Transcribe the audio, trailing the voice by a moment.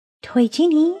Toy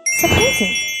Genie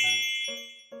Surprises.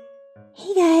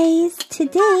 Hey guys,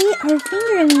 today our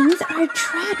fingerlings are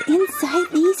trapped inside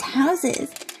these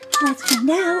houses. Let's find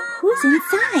out who's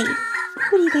inside.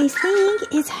 Who do you guys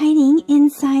think is hiding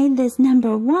inside this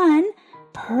number 1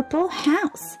 purple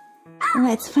house?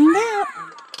 Let's find out.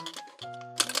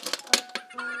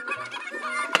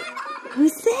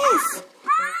 Who's this?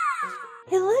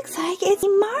 It looks like it's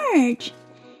Marge.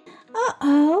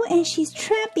 Uh-oh, and she's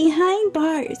trapped behind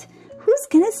bars. Who's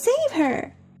gonna save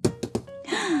her?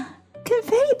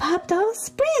 Confetti Pop Doll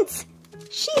sprints.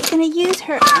 She's gonna use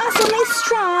her awesomely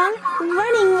strong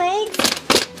running legs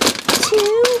to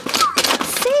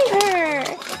save her.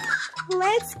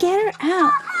 Let's get her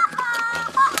out.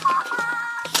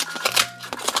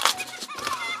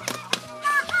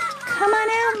 Come on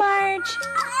out, Marge.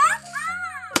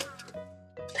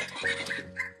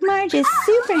 Marge is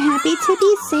super happy to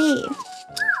be saved.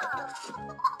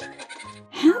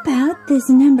 How about this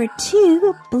number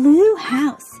 2 blue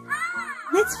house?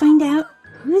 Let's find out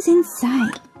who's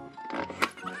inside.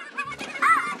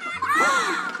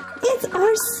 It's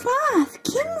our sloth,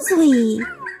 Kingsley.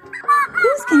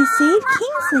 Who's gonna save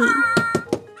Kingsley?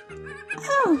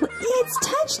 Oh, it's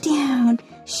Touchdown.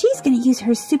 She's gonna use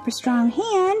her super strong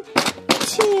hand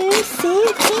to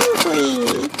save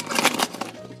Kingsley.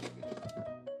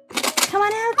 Come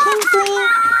on out, Kingsley.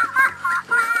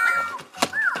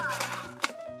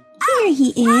 Here he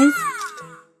is.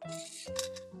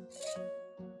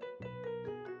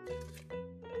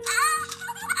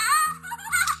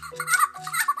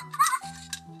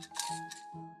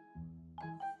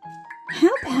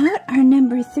 How about our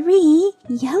number 3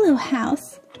 yellow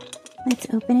house? Let's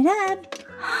open it up.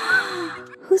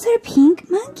 Who's our pink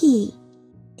monkey?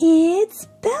 It's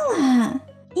Bella.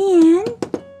 And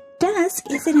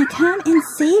Dusk is gonna come and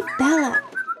save Bella.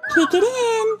 Kick it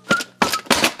in.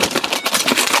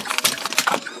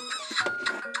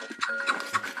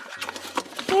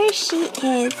 There she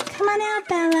is. Come on out,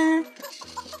 Bella.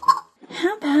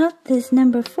 How about this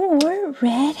number 4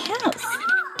 red house?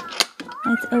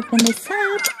 Let's open this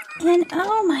up. And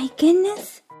oh my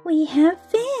goodness, we have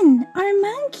Finn, our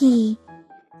monkey.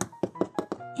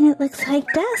 And it looks like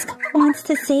Dusk wants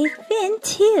to save Finn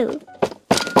too.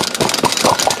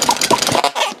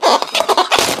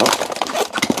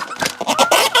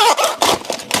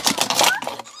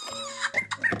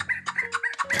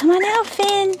 Come on out,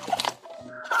 Finn.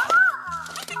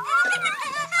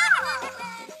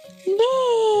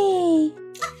 Yay!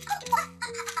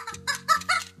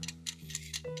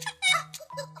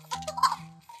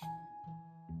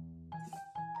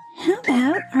 How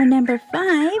about our number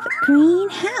 5 green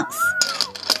house?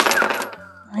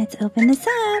 Let's open this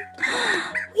up.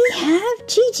 We have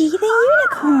Gigi the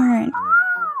unicorn.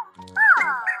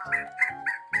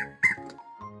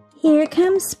 Here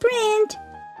comes Sprint.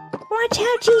 Watch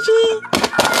out, Gigi.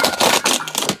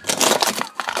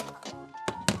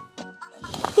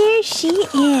 Here she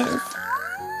is.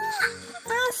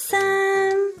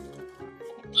 Awesome.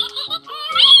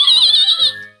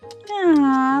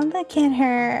 Aw, look at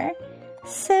her.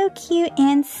 So cute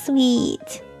and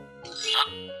sweet.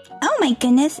 Oh my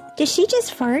goodness, did she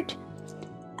just fart?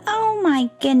 Oh my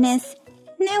goodness,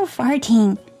 no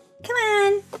farting. Come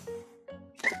on.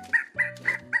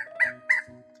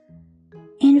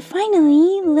 And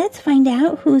finally, let's find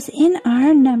out who's in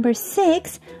our number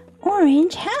 6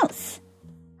 orange house.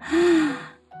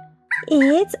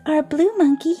 It's our blue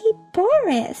monkey,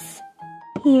 Boris.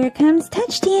 Here comes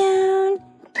Touchdown.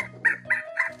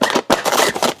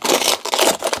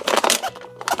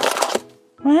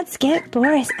 Let's get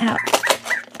Boris out.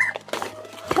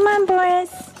 Come on,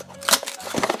 Boris.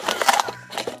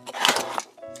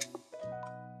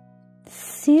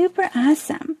 Super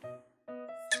awesome.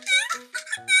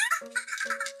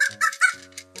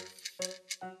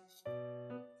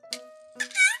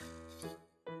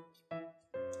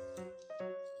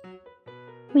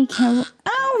 We can...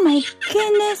 Oh my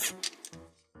goodness!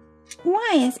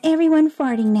 Why is everyone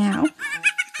farting now?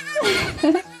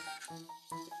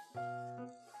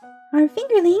 Our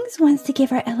fingerlings wants to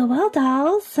give our LOL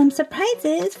dolls some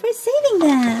surprises for saving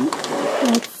them.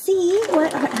 Let's see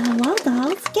what our LOL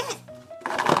dolls get.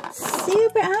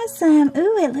 Super awesome!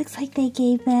 Ooh, it looks like they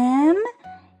gave them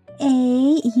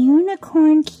a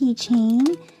unicorn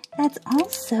keychain that's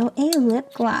also a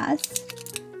lip gloss.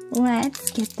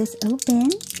 Let's get this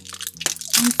open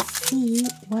and see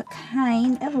what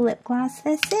kind of lip gloss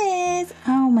this is.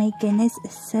 Oh my goodness,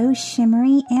 it's so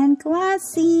shimmery and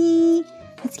glossy.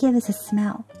 Let's give this a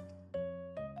smell.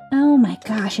 Oh my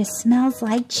gosh, it smells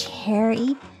like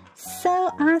cherry. So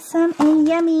awesome and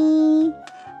yummy.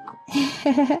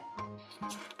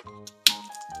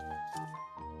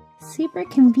 Super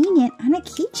convenient on a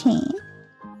keychain.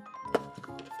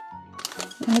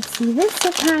 Let's see this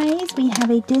surprise. We have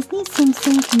a Disney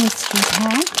Simpsons mystery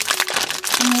pack.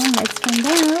 And let's find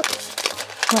out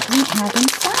what we have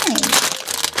inside.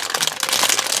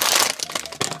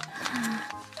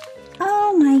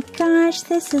 Oh my gosh,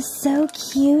 this is so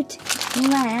cute.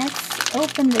 Let's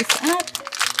open this up.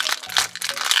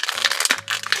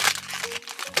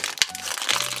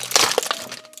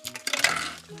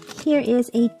 Here is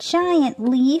a giant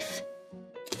leaf.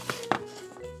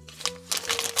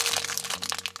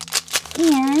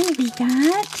 And we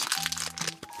got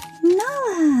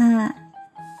Nala.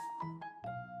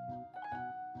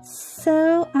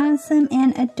 So awesome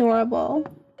and adorable.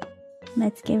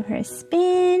 Let's give her a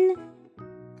spin.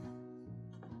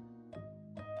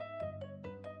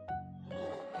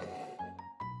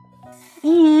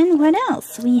 And what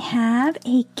else? We have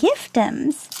a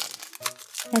Giftums.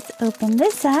 Let's open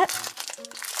this up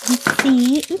and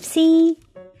see, oopsie,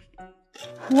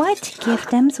 what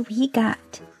Giftums we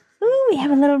got. Ooh, we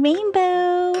have a little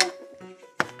rainbow.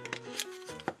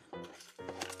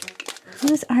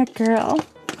 Who's our girl?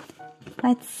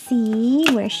 Let's see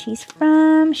where she's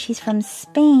from. She's from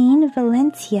Spain,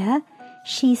 Valencia.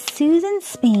 She's Susan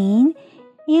Spain.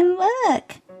 And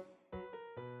look,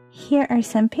 here are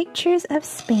some pictures of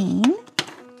Spain.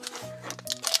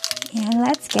 And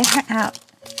let's get her out.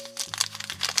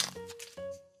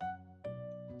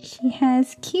 She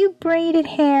has cute braided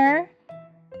hair.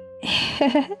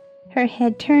 Her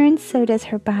head turns, so does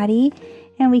her body,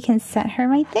 and we can set her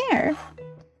right there.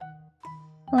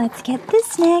 Let's get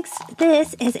this next.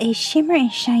 This is a Shimmer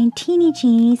and Shine Teeny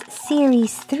Genies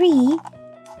Series 3.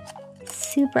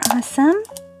 Super awesome.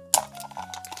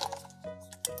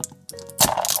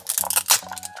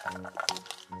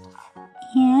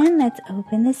 And let's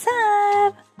open this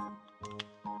up.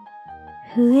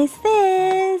 Who is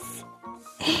this?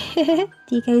 Do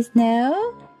you guys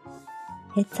know?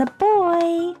 It's a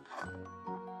boy.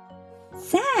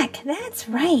 Zach, that's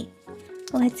right.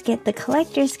 Let's get the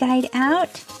collector's guide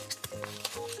out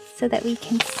so that we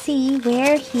can see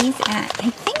where he's at.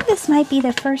 I think this might be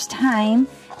the first time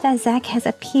that Zach has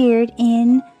appeared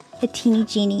in the Teeny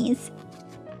Genies.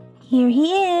 Here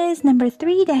he is, number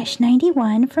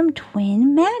 3-91 from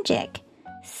Twin Magic.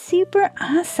 Super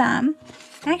awesome.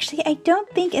 Actually, I don't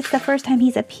think it's the first time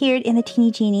he's appeared in the Teeny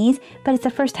Genies, but it's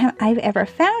the first time I've ever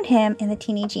found him in the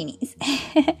Teeny Genies.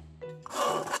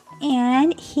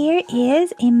 And here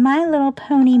is a My Little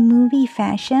Pony movie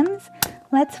fashions.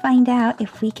 Let's find out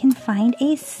if we can find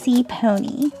a sea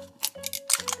pony.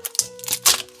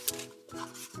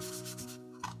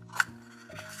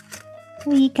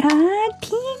 We got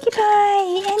Pinkie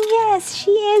Pie, and yes, she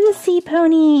is a sea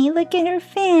pony. Look at her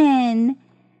fin.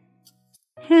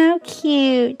 How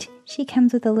cute. She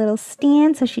comes with a little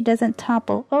stand so she doesn't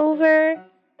topple over.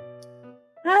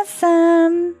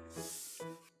 Awesome.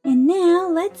 And now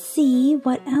let's see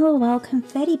what LOL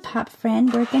Confetti Pop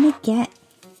friend we're gonna get.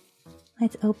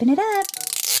 Let's open it up.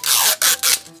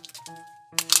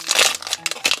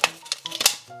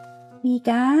 We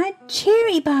got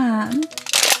Cherry Bomb.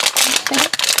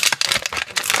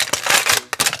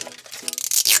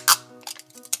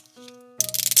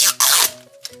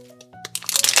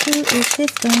 Who is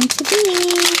this going to be?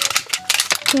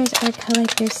 Here's our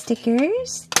collector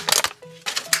stickers.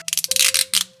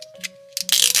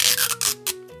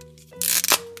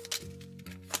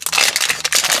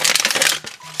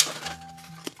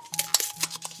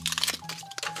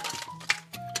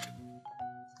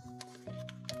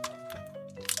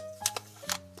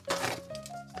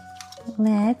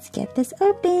 Let's get this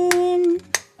open.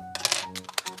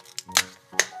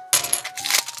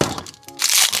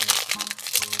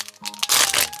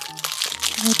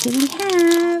 What do we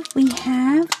have? We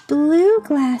have blue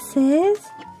glasses.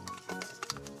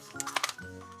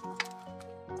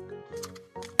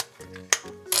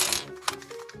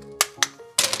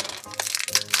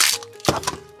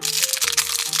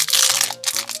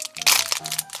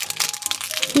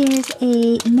 Here's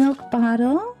a milk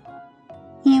bottle.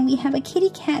 And we have a kitty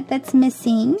cat that's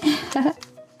missing.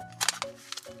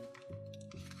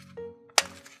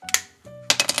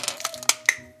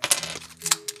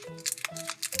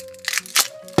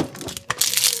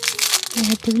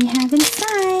 What do we have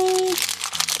inside?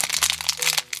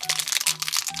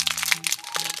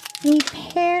 A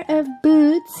pair of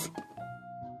boots.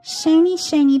 Shiny,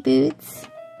 shiny boots.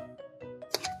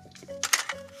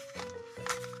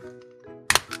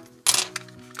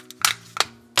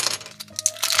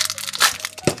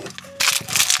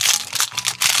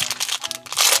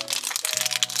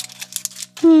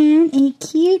 And a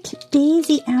cute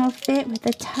daisy outfit with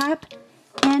the top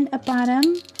and a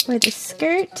bottom for the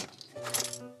skirt.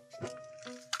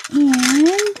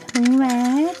 And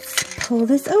let's pull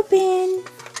this open.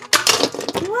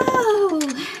 Whoa!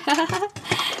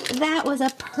 That was a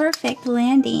perfect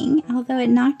landing, although it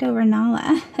knocked over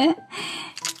Nala.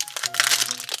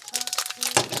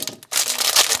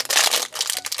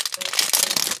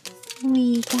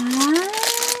 We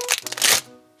got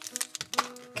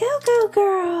Go-Go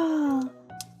Girl!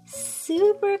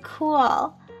 Super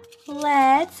cool.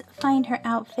 Let's find her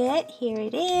outfit. Here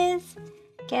it is.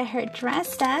 Get her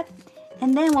dressed up,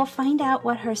 and then we'll find out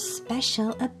what her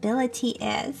special ability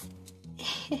is.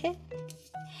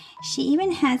 She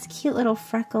even has cute little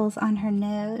freckles on her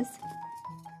nose.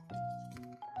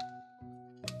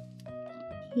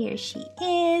 Here she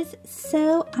is,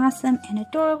 so awesome and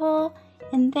adorable.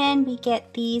 And then we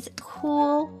get these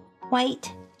cool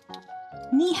white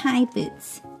knee-high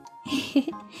boots.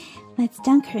 Let's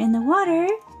dunk her in the water,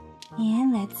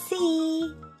 and let's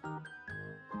see.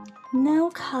 No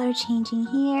color changing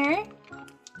here.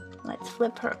 Let's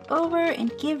flip her over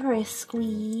and give her a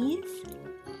squeeze.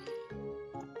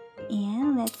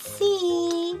 And let's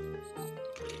see.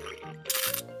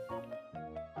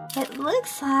 It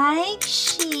looks like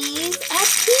she's a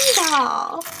tea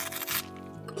doll.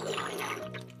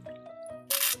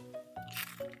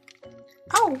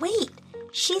 Oh wait,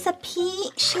 she's a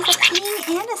peeing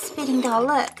and a spitting doll,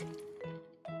 look.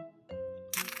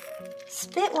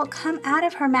 Spit will come out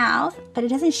of her mouth, but it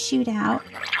doesn't shoot out.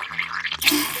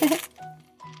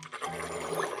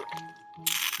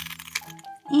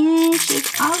 And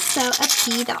she's also a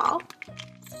pee doll.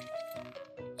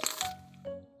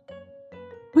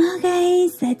 Well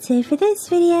guys, that's it for this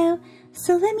video.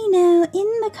 So let me know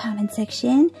in the comment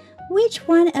section which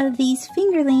one of these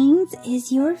fingerlings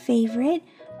is your favorite,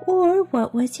 or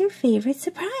what was your favorite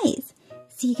surprise.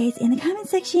 See you guys in the comment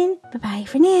section. Bye-bye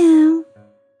for now.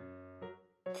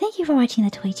 Thank you for watching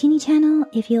the Toy Genie channel.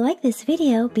 If you like this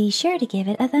video, be sure to give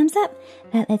it a thumbs up.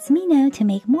 That lets me know to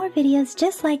make more videos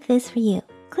just like this for you.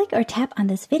 Click or tap on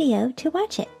this video to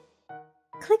watch it.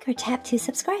 Click or tap to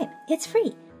subscribe. It's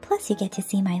free. Plus you get to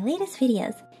see my latest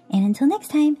videos. And until next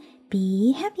time,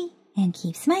 be happy and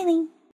keep smiling.